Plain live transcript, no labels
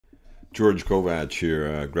George Kovac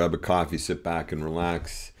here. Grab a coffee, sit back, and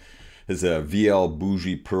relax. This is a VL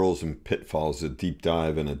Bougie Pearls and Pitfalls, a deep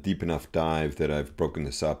dive, and a deep enough dive that I've broken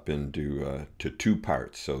this up into to two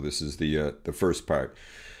parts. So this is the first part.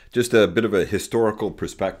 Just a bit of a historical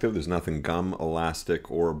perspective. There's nothing gum,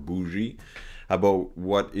 elastic, or bougie about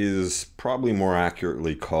what is probably more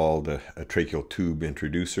accurately called a tracheal tube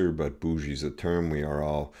introducer, but bougie is a term we are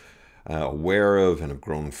all aware of and have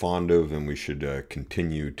grown fond of, and we should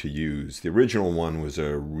continue to use. The original one was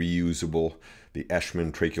a reusable, the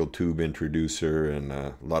Eshman tracheal tube introducer, and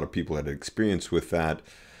a lot of people had experience with that.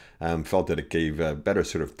 Felt that it gave a better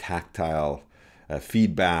sort of tactile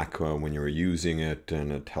feedback when you were using it,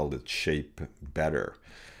 and it held its shape better.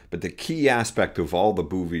 But the key aspect of all the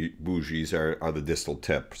bougies are the distal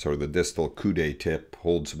tip. So the distal coude tip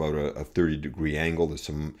holds about a 30-degree angle. There's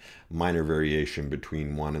some minor variation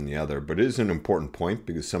between one and the other, but it is an important point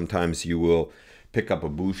because sometimes you will pick up a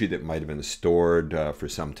bougie that might have been stored for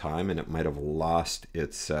some time, and it might have lost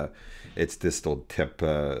its distal tip,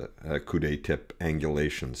 coude tip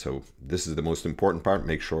angulation. So this is the most important part.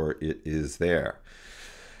 Make sure it is there.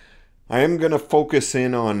 I am going to focus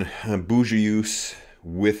in on bougie use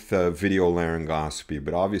with video laryngoscopy,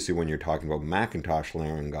 but obviously when you're talking about Macintosh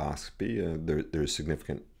laryngoscopy, there's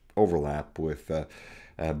significant overlap with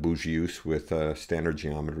bougie use with standard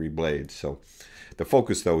geometry blades. So the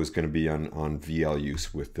focus though is going to be on VL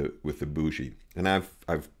use with the bougie. And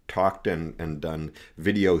I've talked and done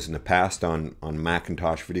videos in the past on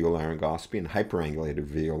Macintosh video laryngoscopy and hyperangulated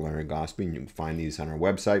video laryngoscopy, and you can find these on our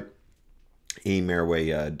website,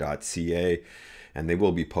 airairway.ca. and they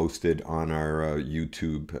will be posted on our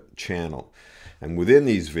YouTube channel. And within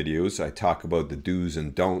these videos, I talk about the do's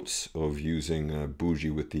and don'ts of using bougie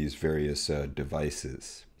with these various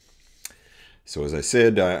devices. So as I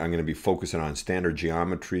said, I'm going to be focusing on standard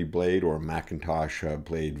geometry blade or Macintosh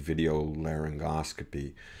blade video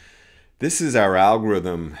laryngoscopy. This is our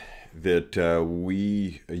algorithm that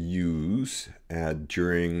we use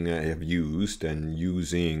during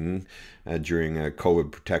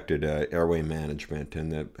COVID protected airway management,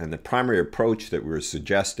 and the primary approach that we were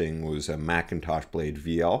suggesting was a Macintosh blade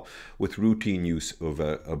VL with routine use of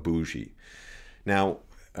a bougie. Now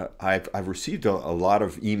I've received a lot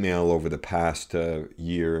of email over the past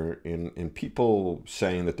year in people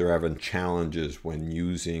saying that they're having challenges when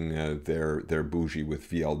using their bougie with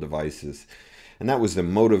VL devices. And that was the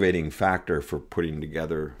motivating factor for putting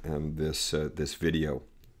together this video.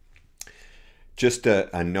 Just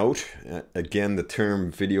a note, again, the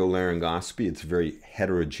term video laryngoscopy, it's a very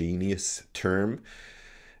heterogeneous term.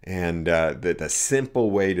 And the simple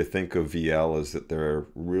way to think of VL is that there are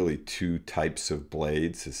really two types of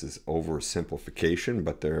blades. This is oversimplification,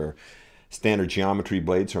 but there are standard geometry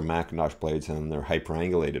blades or Macintosh blades, and they're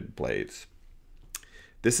hyperangulated blades.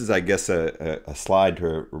 This is, I guess, a slide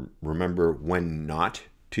to remember when not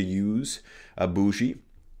to use a bougie.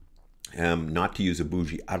 Not to use a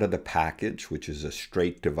bougie out of the package, which is a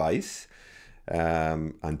straight device,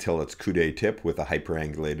 until it's coude tip with a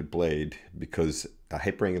hyperangulated blade, because a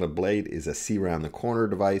hyperangulated blade is a see around the corner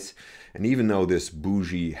device. And even though this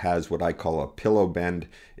bougie has what I call a pillow bend,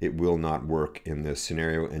 it will not work in this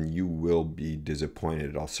scenario, and you will be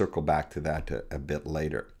disappointed. I'll circle back to that a bit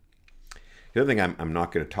later. The other thing I'm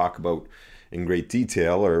not going to talk about in great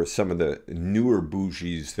detail are some of the newer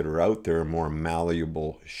bougies that are out there, more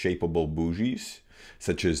malleable, shapeable bougies,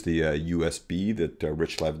 such as the USB that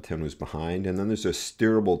Rich Levitin was behind. And then there's a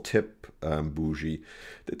steerable tip bougie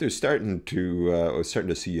that they're starting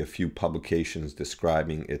to see a few publications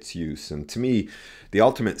describing its use. And to me, the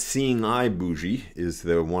ultimate seeing eye bougie is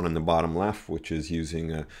the one on the bottom left, which is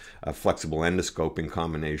using a flexible endoscope in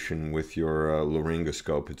combination with your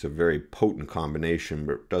laryngoscope. It's a very potent combination,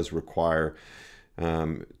 but it does require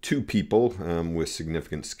two people with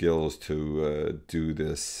significant skills to do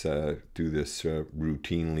this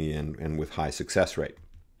routinely and with high success rate.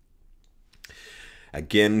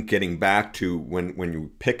 Again, getting back to when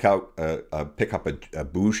you pick up a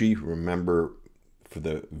bougie, remember, for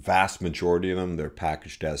the vast majority of them, they're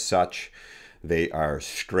packaged as such. They are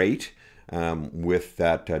straight with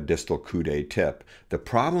that distal coude tip. The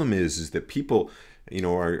problem is that people,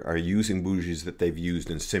 are using bougies that they've used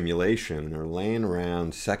in simulation. They're laying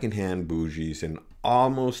around secondhand bougies, and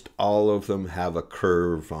almost all of them have a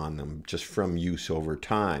curve on them just from use over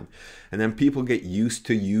time. And then people get used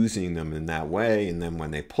to using them in that way, and then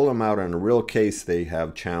when they pull them out on a real case, they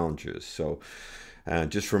have challenges. So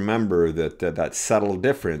just remember that that subtle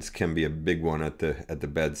difference can be a big one at the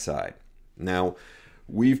bedside. Now,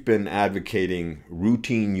 we've been advocating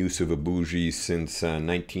routine use of a bougie since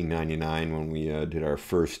 1999 when we did our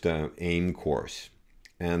first AIM course.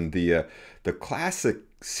 And the classic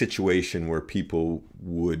situation where people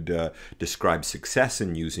would describe success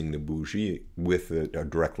in using the Bougie with a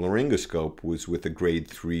direct laryngoscope was with a grade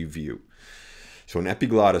 3 view. So an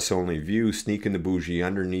epiglottis only view, sneaking the Bougie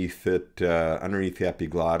underneath it, underneath the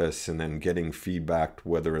epiglottis, and then getting feedback,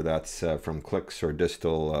 whether that's from clicks or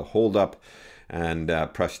distal holdup, and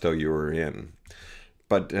presto, you were in.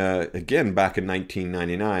 But again, back in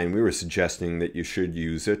 1999, we were suggesting that you should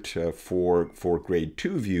use it for grade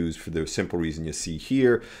 2 views for the simple reason you see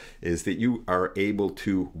here is that you are able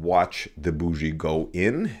to watch the Bougie go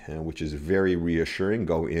in, which is very reassuring,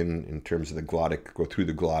 go in terms of the glottic, go through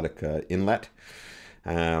the glottic inlet.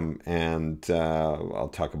 I'll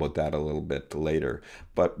talk about that a little bit later.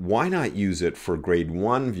 But why not use it for grade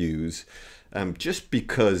 1 views? Just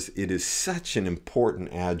because it is such an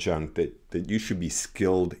important adjunct that you should be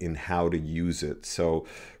skilled in how to use it. So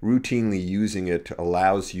routinely using it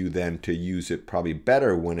allows you then to use it probably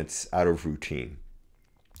better when it's out of routine.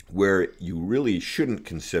 Where you really shouldn't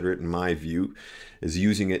consider it, in my view, is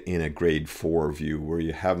using it in a grade 4 view where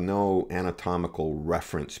you have no anatomical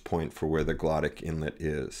reference point for where the glottic inlet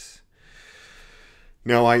is.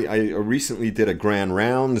 Now, I recently did a grand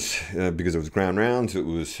rounds, because it was grand rounds, it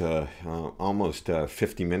was almost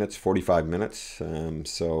 50 minutes, 45 minutes.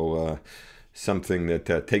 Something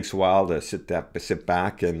that takes a while to sit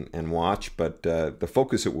back and watch, but the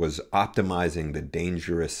focus it was optimizing the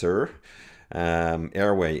dangerous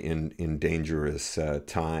airway in dangerous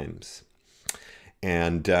times.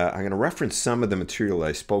 And I'm going to reference some of the material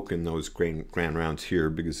I spoke in those grand rounds here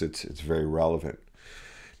because it's very relevant.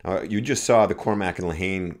 You just saw the Cormack and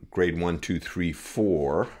Lehane grade 1, 2, 3,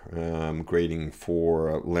 4 grading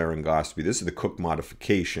for laryngoscopy. This is the Cook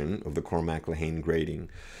modification of the Cormack-Lehane grading.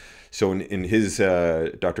 So in his,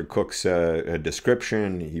 Dr. Cook's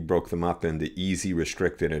description, he broke them up into easy,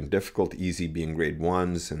 restricted, and difficult, easy being grade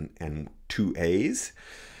 1s and 2As,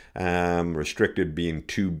 restricted being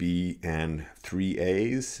 2B and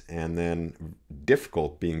 3As, and then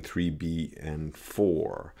difficult being 3B and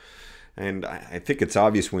 4. And I think it's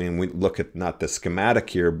obvious when we look at not the schematic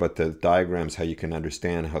here, but the diagrams, how you can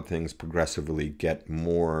understand how things progressively get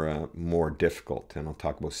more difficult. And I'll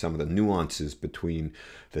talk about some of the nuances between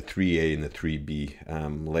the 3A and the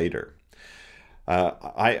 3B later.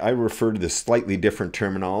 I refer to this slightly different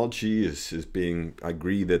terminology as being, I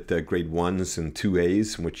agree that the grade 1s and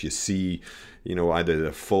 2As, in which you see, either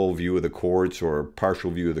the full view of the chords or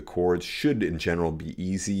partial view of the chords, should in general be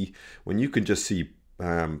easy. When you can just see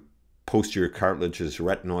posterior cartilages,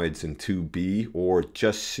 retinoids in 2B, or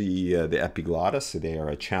just see the epiglottis, they are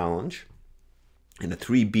a challenge. In a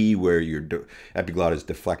 3B, where your epiglottis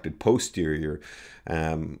deflected posterior,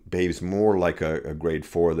 behaves more like a grade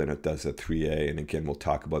 4 than it does a 3A. And again, we'll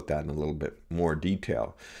talk about that in a little bit more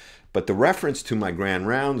detail. But the reference to my grand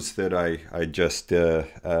rounds that I just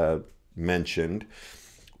mentioned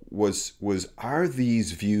was are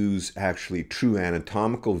these views actually true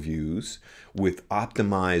anatomical views with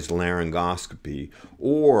optimized laryngoscopy,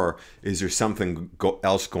 or is there something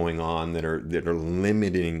else going on that are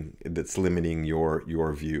limiting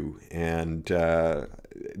your view? And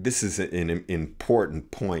this is an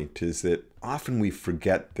important point, is that often we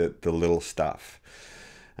forget the little stuff.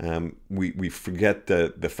 We forget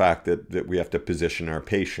the fact that we have to position our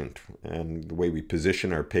patient, and the way we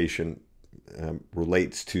position our patient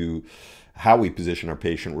relates to how we position our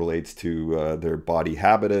patient relates to their body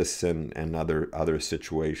habitus and other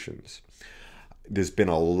situations. There's been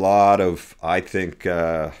a lot of, I think,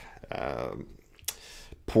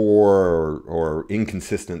 poor or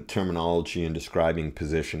inconsistent terminology in describing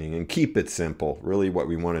positioning, and keep it simple. Really what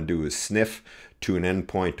we want to do is sniff to an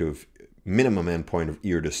minimum endpoint of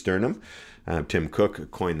ear to sternum. Tim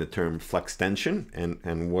Cook coined the term flextension,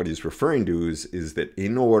 and what he's referring to is that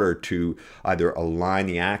in order to either align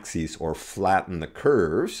the axes or flatten the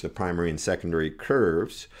curves, the primary and secondary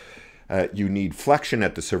curves, you need flexion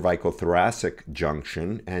at the cervical-thoracic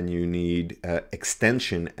junction, and you need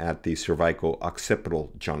extension at the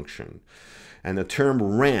cervical-occipital junction. And the term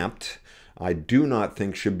ramped, I do not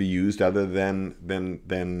think should be used other than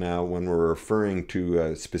when we're referring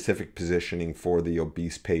to specific positioning for the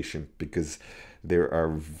obese patient, because there are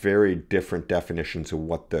very different definitions of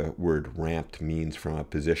what the word ramped means from a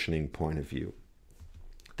positioning point of view.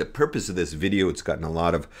 The purpose of this video, it's gotten a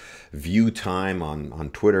lot of view time on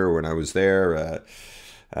Twitter when I was there,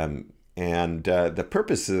 the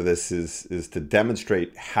purpose of this is to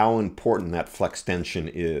demonstrate how important that flextension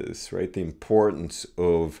is, right? The importance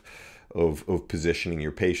of of positioning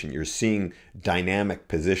your patient. You're seeing dynamic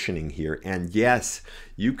positioning here. And yes,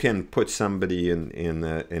 you can put somebody in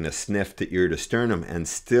a sniff to ear to sternum and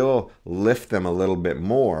still lift them a little bit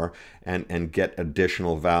more and get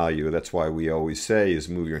additional value. That's why we always say is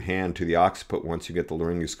move your hand to the occiput once you get the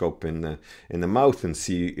laryngoscope in the mouth and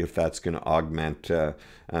see if that's going to augment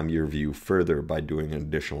your view further by doing an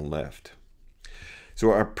additional lift.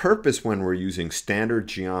 So our purpose when we're using standard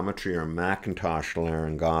geometry or Macintosh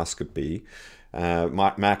laryngoscopy,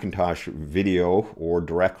 Macintosh video or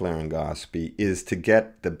direct laryngoscopy, is to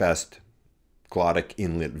get the best glottic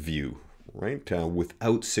inlet view, right,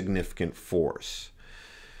 without significant force.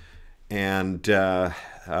 And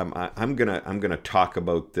I'm gonna talk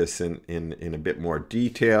about this in a bit more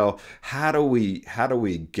detail. How do we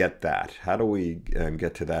get that? How do we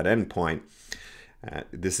get to that endpoint?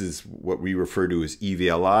 This is what we refer to as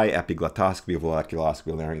EVLI, epiglotoscopy,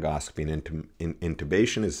 volleculoscopy, laryngoscopy, and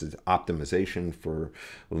intubation. This is optimization for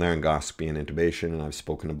laryngoscopy and intubation, and I've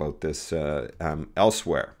spoken about this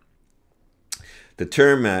elsewhere. The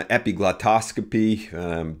term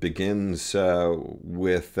epiglottoscopy begins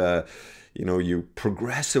with you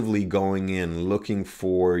progressively going in looking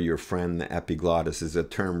for your friend the epiglottis, is a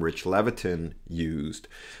term Rich Levitin used.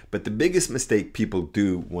 But the biggest mistake people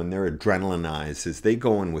do when they're adrenalinized is they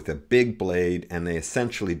go in with a big blade and they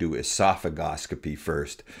essentially do esophagoscopy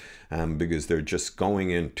first because they're just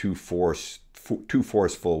going in too forceful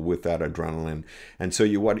with that adrenaline. And so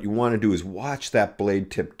what you want to do is watch that blade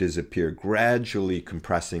tip disappear, gradually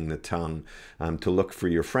compressing the tongue to look for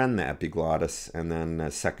your friend the epiglottis, and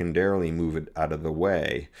then secondarily move it out of the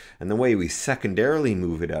way. And the way we secondarily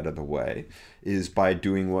move it out of the way is by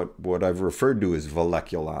doing what I've referred to as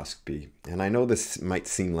volleculoscopy. And I know this might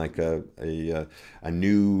seem like a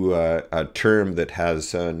new term that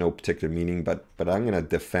has no particular meaning, but I'm going to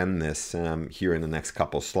defend this here in the next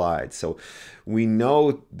couple slides. So we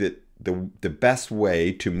know that the best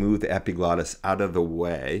way to move the epiglottis out of the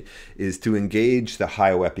way is to engage the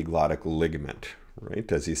hyoepiglottic ligament,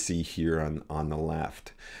 right, as you see here on the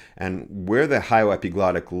left. And where the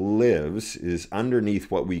hyoepiglottic lives is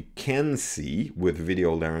underneath what we can see with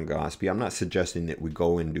video laryngoscopy. I'm not suggesting that we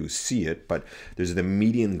go in to see it, but there's the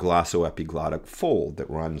median glossoepiglottic fold that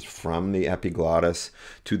runs from the epiglottis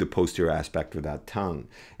to the posterior aspect of that tongue.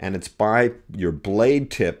 And it's by your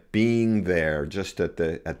blade tip being there just at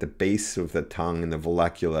the base of the tongue and the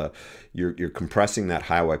vollecula, you're compressing that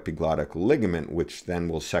hyoepiglottic ligament, which then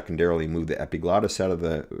will secondarily move the epiglottis out of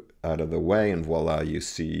the way, and voila, you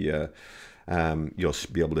see you'll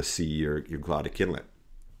be able to see your glottic inlet.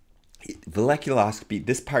 Volleculoscopy,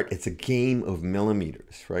 this part, it's a game of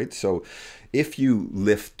millimeters, right? So if you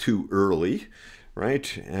lift too early,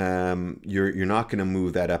 right, you're not going to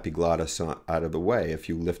move that epiglottis out of the way if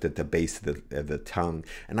you lift at the base of the tongue.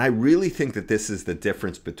 And I really think that this is the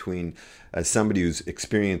difference between somebody who's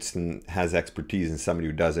experienced and has expertise and somebody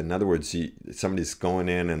who doesn't. In other words, somebody's going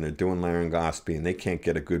in and they're doing laryngoscopy and they can't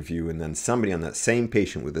get a good view, and then somebody on that same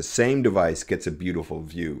patient with the same device gets a beautiful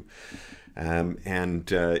view.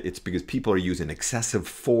 It's because people are using excessive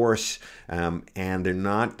force and they're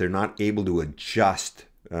not able to adjust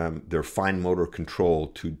their fine motor control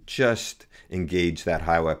to just engage that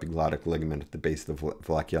hyoepiglottic ligament at the base of the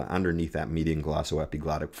vollecula underneath that median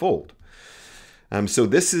glossoepiglottic fold. So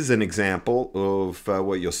this is an example of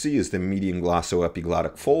what you'll see is the median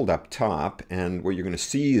glossoepiglottic fold up top, and what you're going to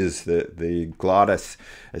see is the glottis,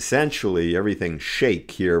 essentially everything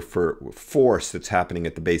shake here for force that's happening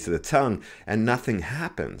at the base of the tongue, and nothing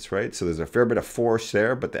happens, right? So there's a fair bit of force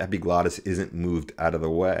there, but the epiglottis isn't moved out of the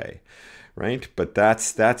way, right? But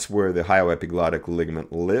that's where the hyoepiglottic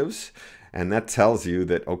ligament lives. And that tells you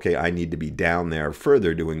that, okay, I need to be down there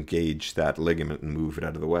further to engage that ligament and move it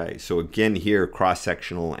out of the way. So again, here,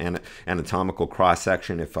 cross-sectional and anatomical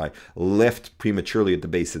cross-section. If I lift prematurely at the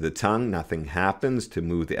base of the tongue, nothing happens to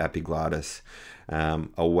move the epiglottis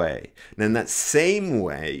away. And in that same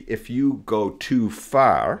way, if you go too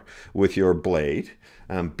far with your blade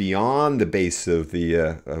beyond the base of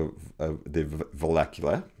the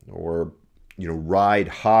vollecula, or ride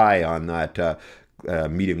high on that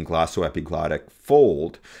median glossoepiglottic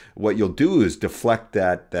fold, what you'll do is deflect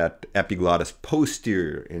that epiglottis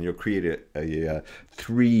posterior, and you'll create a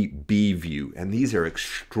 3B view. And these are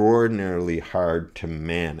extraordinarily hard to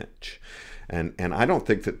manage. And I don't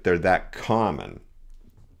think that they're that common.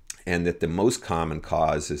 And that the most common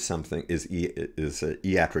cause is an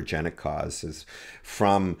iatrogenic cause, is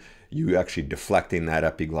from you actually deflecting that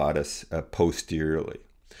epiglottis posteriorly.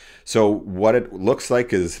 So what it looks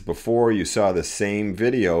like is before you saw the same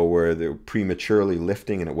video where they're prematurely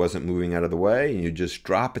lifting and it wasn't moving out of the way, and you just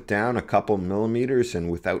drop it down a couple millimeters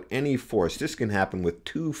and without any force. This can happen with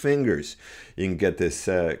 2 fingers. You can get this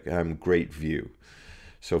great view.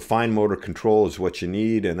 So fine motor control is what you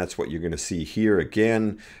need, and that's what you're going to see here.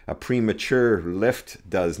 Again, a premature lift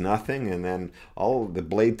does nothing, and then all the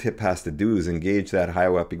blade tip has to do is engage that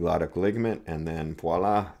hyoepiglottic ligament, and then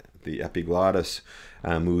voila, the epiglottis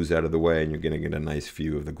moves out of the way, and you're going to get a nice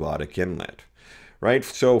view of the glottic inlet. Right?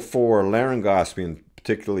 So for laryngoscopy, and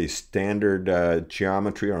particularly standard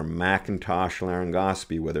geometry or Macintosh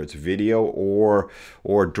laryngoscopy, whether it's video or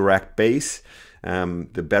direct base,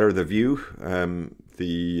 the better the view,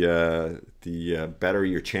 the better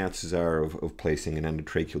your chances are of placing an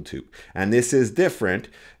endotracheal tube. And this is different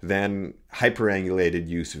than hyperangulated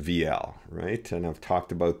use VL, right? And I've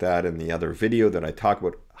talked about that in the other video that I talked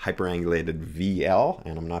about hyperangulated VL,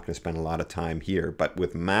 and I'm not going to spend a lot of time here. But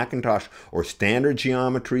with Macintosh or standard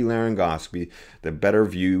geometry laryngoscopy, the better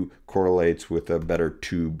view correlates with a better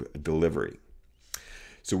tube delivery.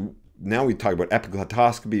 So now we talk about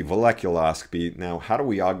epiglottoscopy, volleculoscopy. Now, how do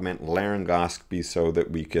we augment laryngoscopy so that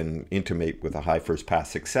we can intimate with a high first pass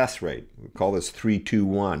success rate? We call this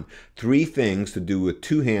 3-2-1. 3 things to do with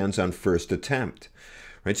 2 hands on first attempt.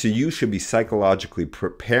 Right? So you should be psychologically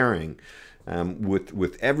preparing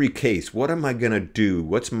with every case. What am I going to do?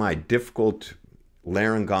 What's my difficult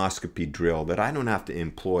laryngoscopy drill that I don't have to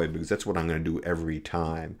employ because that's what I'm going to do every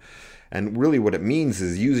time? And really what it means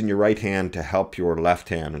is using your right hand to help your left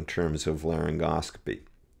hand in terms of laryngoscopy.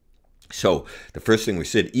 So the first thing we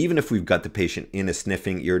said, even if we've got the patient in a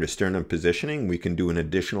sniffing ear to sternum positioning, we can do an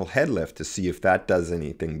additional head lift to see if that does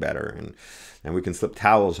anything better. And we can slip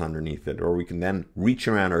towels underneath it, or we can then reach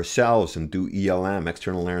around ourselves and do ELM,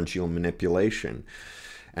 external laryngeal manipulation.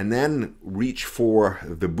 And then reach for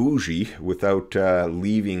the bougie without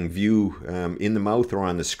leaving view in the mouth or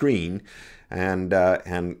on the screen, and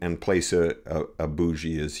place a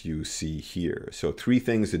bougie as you see here. So 3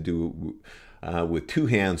 things to do with 2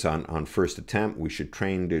 hands on first attempt. We should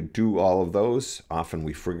train to do all of those. Often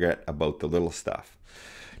we forget about the little stuff.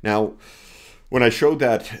 Now, when I showed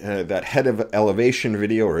that head of elevation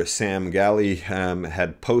video, or Sam Galley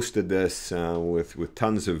had posted this with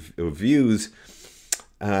tons of views,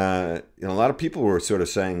 a lot of people were sort of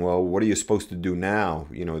saying, well, what are you supposed to do now,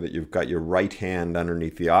 that you've got your right hand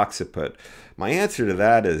underneath the occiput? My answer to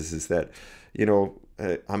that is that,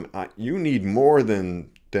 you need more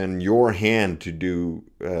than your hand to do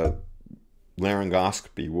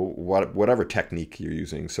laryngoscopy, whatever technique you're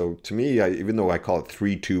using. So to me, even though I call it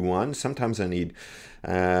 3-2-1, sometimes I need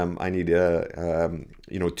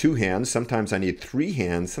 2 hands, sometimes I need 3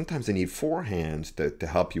 hands, sometimes I need 4 hands to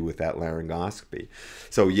help you with that laryngoscopy.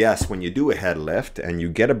 So yes, when you do a head lift and you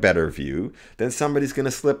get a better view, then somebody's going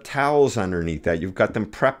to slip towels underneath that. You've got them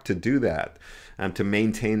prepped to do that, to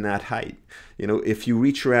maintain that height. If you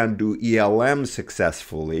reach around and do ELM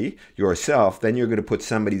successfully yourself, then you're going to put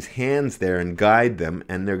somebody's hands there and guide them,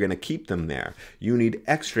 and they're going to keep them there. You need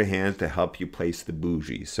extra hands to help you place the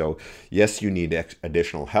bougie. So yes, you need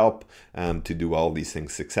additional help to do all these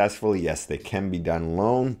things successfully. Yes, they can be done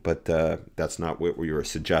alone, but that's not what we were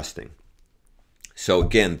suggesting. So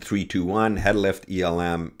again, 3-2-1, head lift,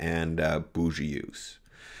 ELM, and bougie use.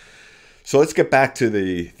 So let's get back to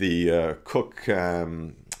the Cook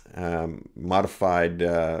modified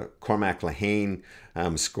Cormack-Lehane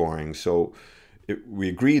scoring. So we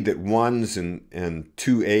agreed that 1s and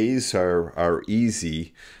 2As are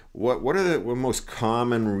easy. What are the most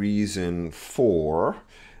common reason for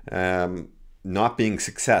not being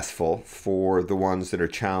successful for the ones that are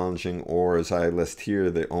challenging, or as I list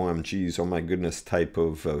here, the OMGs, oh my goodness type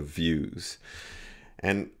of views?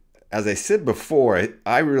 And as I said before,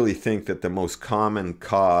 I really think that the most common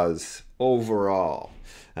cause overall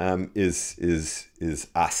is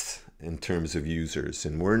us in terms of users,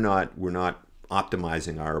 and we're not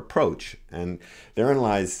optimizing our approach. And therein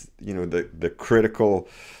lies, the critical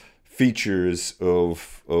features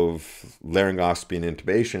of laryngoscopy and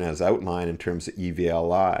intubation as outlined in terms of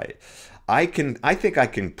EVLI. I think I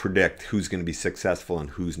can predict who's going to be successful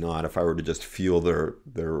and who's not if I were to just feel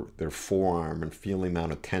their forearm and feel the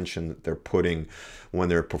amount of tension that they're putting when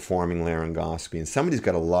they're performing laryngoscopy. And somebody's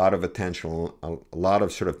got a lot of attention, a lot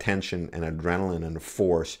of sort of tension and adrenaline and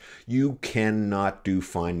force. You cannot do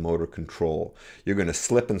fine motor control. You're going to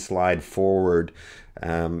slip and slide forward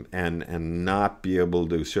and not be able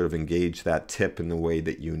to sort of engage that tip in the way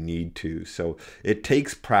that you need to. So it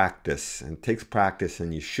takes practice,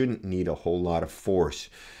 and you shouldn't need a whole lot of force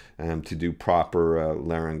to do proper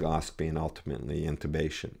laryngoscopy and ultimately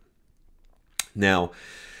intubation. Now,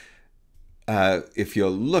 if you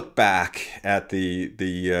look back at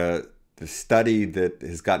the study that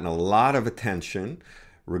has gotten a lot of attention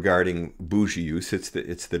regarding Bougie use, it's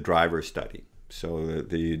the driver study. So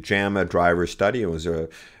the JAMA driver study, it was a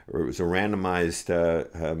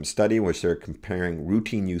randomized study in which they're comparing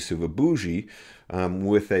routine use of a Bougie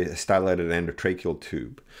with a styleted endotracheal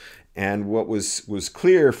tube. And what was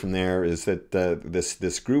clear from there is that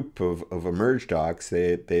this group of emerged docs,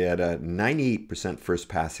 they had a 98% first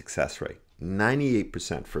pass success rate.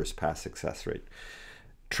 98% first pass success rate.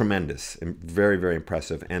 Tremendous and very, very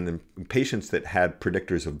impressive. And in patients that had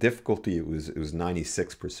predictors of difficulty, it was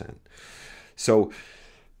 96%. So,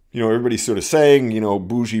 everybody's sort of saying,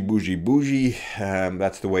 Bougie, Bougie, Bougie,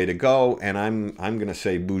 that's the way to go. And I'm going to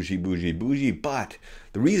say Bougie, Bougie, Bougie. But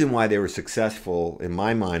the reason why they were successful in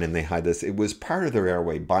my mind, and they had this, it was part of their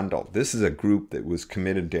Airway bundle. This is a group that was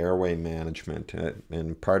committed to airway management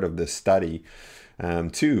and part of this study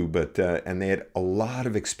too. But and they had a lot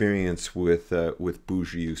of experience with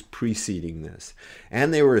Bougie use preceding this,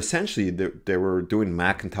 and they were essentially they were doing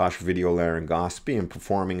Macintosh video laryngoscopy and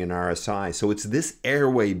performing an RSI. So it's this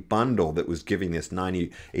Airway bundle that was giving this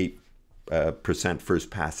 98%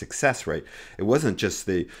 first pass success rate. It wasn't just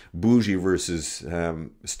the Bougie versus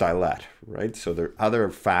stylet, right? So there are other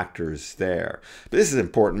factors there. But this is an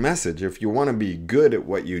important message. If you want to be good at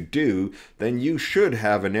what you do, then you should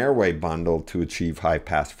have an Airway bundle to achieve high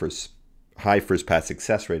first pass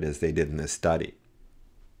success rate, as they did in this study.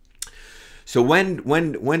 So when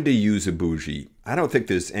to use a Bougie? I don't think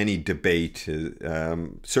there's any debate.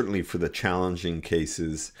 Certainly for the challenging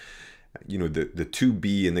cases. The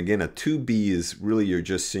 2B, and again, a 2B is really, you're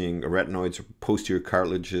just seeing aretinoids, posterior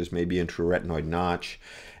cartilages, maybe intraretinoid notch.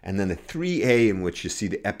 And then the 3A, in which you see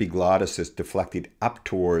the epiglottis is deflected up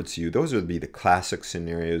towards you. Those would be the classic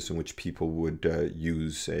scenarios in which people would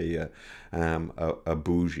use a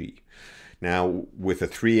Bougie. Now, with a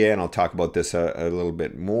 3A, and I'll talk about this a little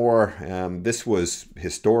bit more, this was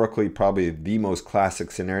historically probably the most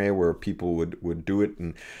classic scenario where people would do it,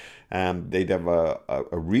 and they'd have a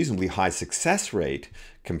reasonably high success rate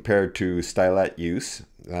compared to stylet use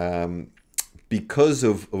because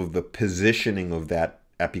of the positioning of that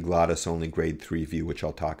epiglottis only grade 3 view, which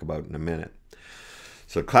I'll talk about in a minute.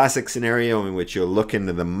 So classic scenario in which you look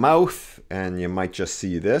into the mouth and you might just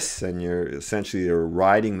see this, and you're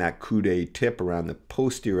riding that coude tip around the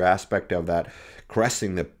posterior aspect of that,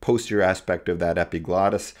 caressing the posterior aspect of that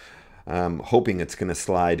epiglottis, hoping it's going to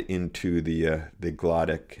slide into the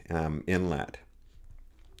glottic inlet.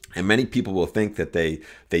 And many people will think that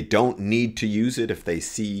they don't need to use it if they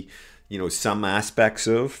see some aspects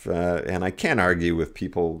of, and I can't argue with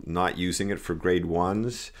people not using it for grade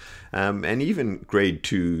 1s and even grade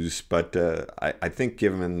 2s, but I think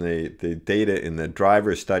given the data in the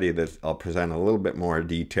driver study that I'll present a little bit more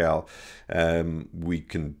detail, we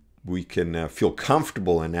can feel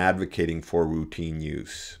comfortable in advocating for routine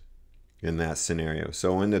use in that scenario.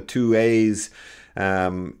 So in the 2As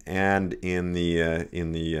and in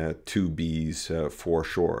the 2Bs for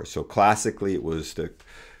sure. So classically it was the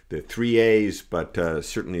 3As, but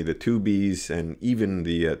certainly the 2Bs and even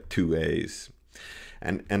the 2As.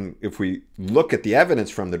 And if we look at the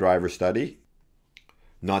evidence from the driver study,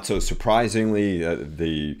 not so surprisingly,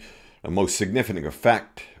 the most significant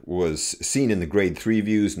effect was seen in the grade 3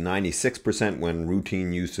 views, 96% when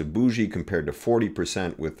routine use of Bougie compared to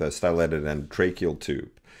 40% with a styleted endotracheal tube.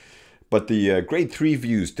 But the grade 3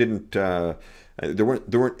 views didn't, there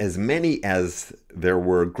weren't as many as there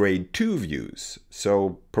were grade 2 views.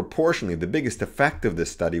 So proportionally, the biggest effect of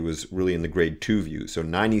this study was really in the grade 2 views. So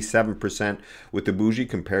 97% with the Bougie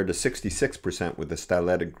compared to 66% with the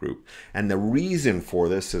styleted group. And the reason for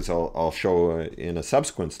this, as I'll show in a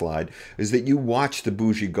subsequent slide, is that you watch the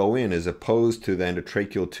Bougie go in as opposed to the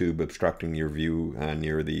endotracheal tube obstructing your view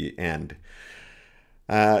near the end.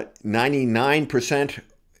 99%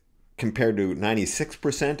 compared to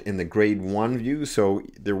 96% in the grade 1 view. So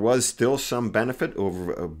there was still some benefit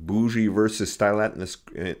over a Bougie versus stylet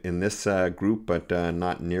in this group, but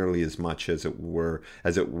not nearly as much as it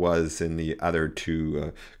was in the other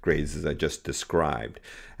two grades as I just described.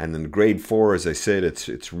 And then grade 4, as I said,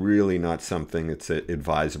 it's really not something that's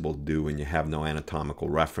advisable to do when you have no anatomical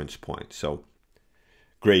reference point. So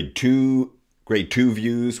grade 2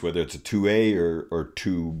 views, whether it's a 2A or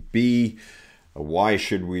 2B, why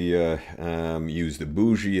should we use the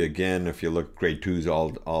Bougie? Again, if you look grade 2s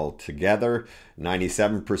all together,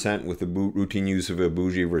 97% with the routine use of a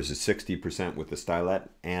Bougie versus 60% with the stylet.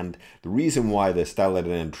 And the reason why the stylet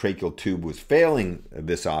and tracheal tube was failing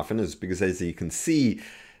this often is because, as you can see,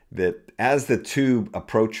 that as the tube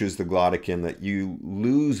approaches the glottic inlet, you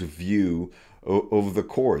lose view of the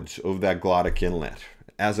chords of that glottic inlet,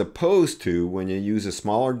 as opposed to when you use a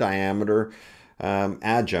smaller diameter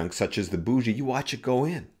adjunct such as the Bougie, you watch it go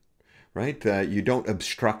in, right? You don't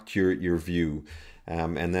obstruct your view.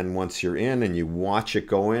 And then once you're in and you watch it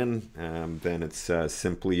go in, then it's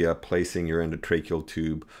simply placing your endotracheal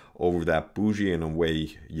tube over that Bougie and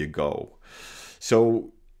away you go.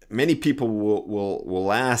 So many people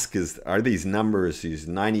will ask, are these numbers, these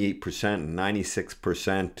 98% and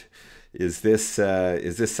 96%, is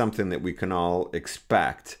this something that we can all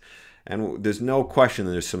expect? And there's no question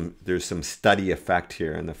there's some study effect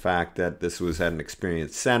here, and the fact that this was at an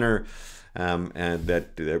experienced center and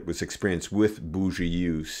that was experienced with Bougie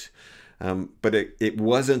use. But it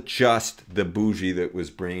wasn't just the Bougie that was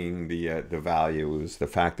bringing the value. It was the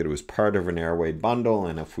fact that it was part of an Airway bundle,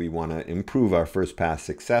 and if we want to improve our first pass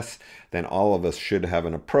success, then all of us should have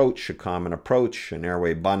an approach, a common approach, an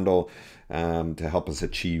Airway bundle to help us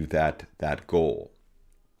achieve that goal.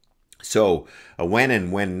 So when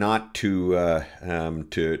and when not to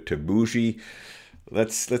Bougie.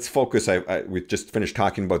 Let's focus. We just finished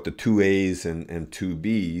talking about the 2As and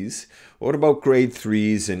 2Bs. What about grade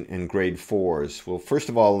 3s and grade 4s? Well, first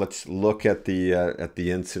of all, let's look at the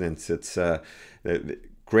incidence. It's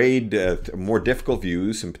more difficult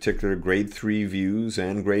views, in particular grade 3 views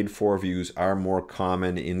and grade 4 views, are more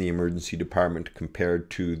common in the emergency department compared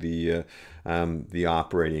to the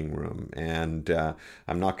operating room. And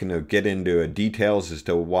I'm not going to get into details as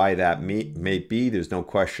to why that may be. There's no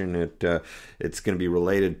question it's going to be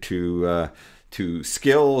related to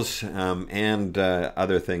skills and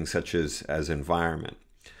other things such as environment.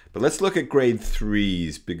 But let's look at grade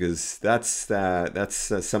 3s, because that's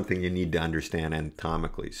something you need to understand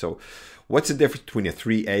anatomically. So what's the difference between a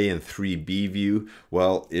 3A and 3B view?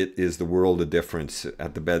 Well, it is the world of difference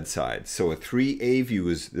at the bedside. So a 3A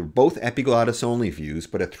view they're both epiglottis only views,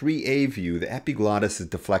 but a 3A view, the epiglottis is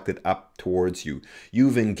deflected up towards you.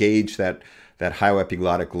 You've engaged that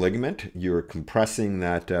hyoepiglottic ligament. You're compressing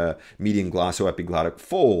that median glossoepiglottic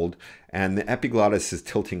fold, and the epiglottis is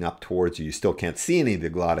tilting up towards you. You still can't see any of the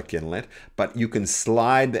glottic inlet, but you can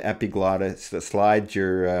slide the epiglottis, slide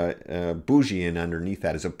your Bougie in underneath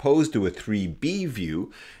that, as opposed to a 3B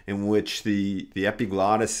view in which the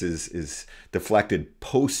epiglottis is deflected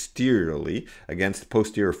posteriorly against the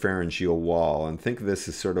posterior pharyngeal wall. And think of this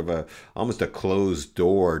as sort of almost a closed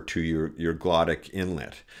door to your glottic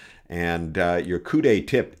inlet. And your coude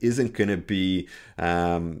tip isn't going to be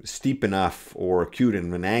steep enough or acute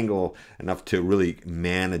in an angle enough to really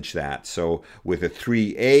manage that. So with a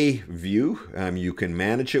 3A view, you can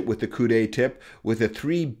manage it with the coude tip. With a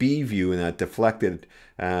 3B view and that deflected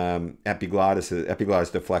epiglottis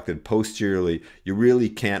deflected posteriorly, you really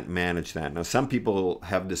can't manage that. Now, some people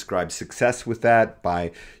have described success with that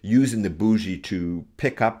by using the Bougie to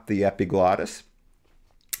pick up the epiglottis.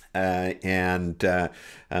 But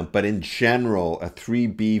in general, a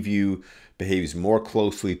 3B view behaves more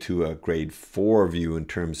closely to a grade 4 view in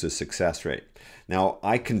terms of success rate. Now,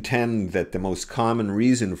 I contend that the most common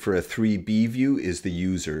reason for a 3B view is the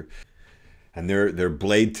user. And their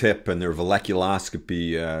blade tip and their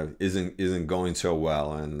laryngoscopy isn't going so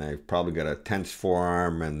well, and they've probably got a tense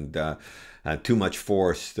forearm and too much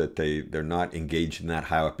force that they're not engaged in that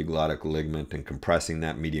hyoepiglottic ligament and compressing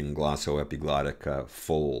that median glossoepiglottic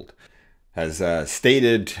fold. As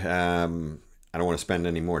stated, I don't want to spend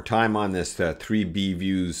any more time on this. 3B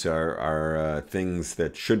views are things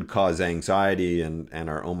that should cause anxiety and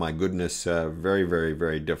are, oh my goodness, very, very,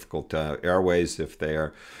 very difficult airways if they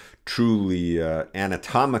are truly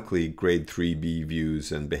anatomically grade 3B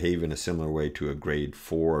views and behave in a similar way to a grade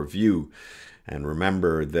 4 view. And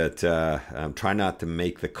remember that try not to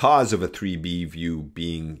make the cause of a 3B view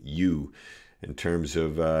being you, in terms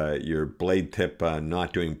of your blade tip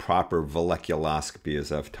not doing proper moleculoscopy,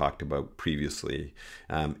 as I've talked about previously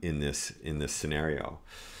in this scenario.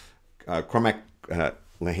 Cormac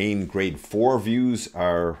Lehane grade 4 views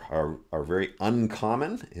are very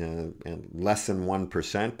uncommon, and less than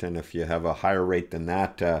 1%. And if you have a higher rate than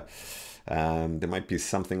that, there might be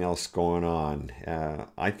something else going on.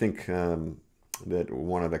 I think that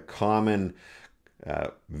one of the common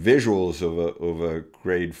visuals of a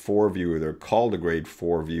grade 4 view, or they're called a grade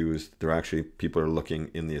 4 view, is they're actually, people are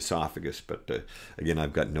looking in the esophagus. But again,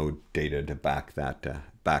 I've got no data to back that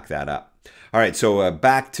up. All right, so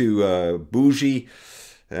back to Bougie.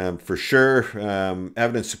 For sure,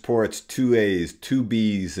 evidence supports 2As,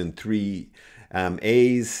 2Bs, and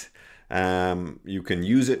 3As. You can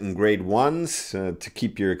use it in grade 1s to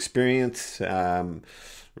keep your experience.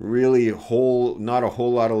 Really not a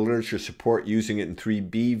whole lot of literature support using it in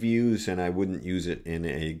 3B views, and I wouldn't use it in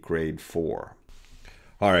a grade 4.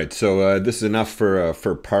 All right, so this is enough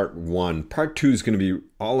for part one. Part two is going to be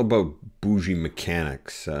all about bougie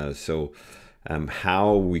mechanics.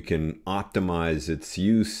 How we can optimize its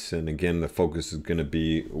use, and again, the focus is going to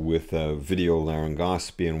be with video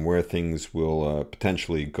laryngoscopy and where things will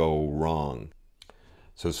potentially go wrong.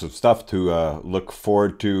 So some stuff to look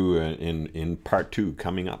forward to in part two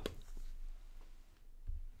coming up.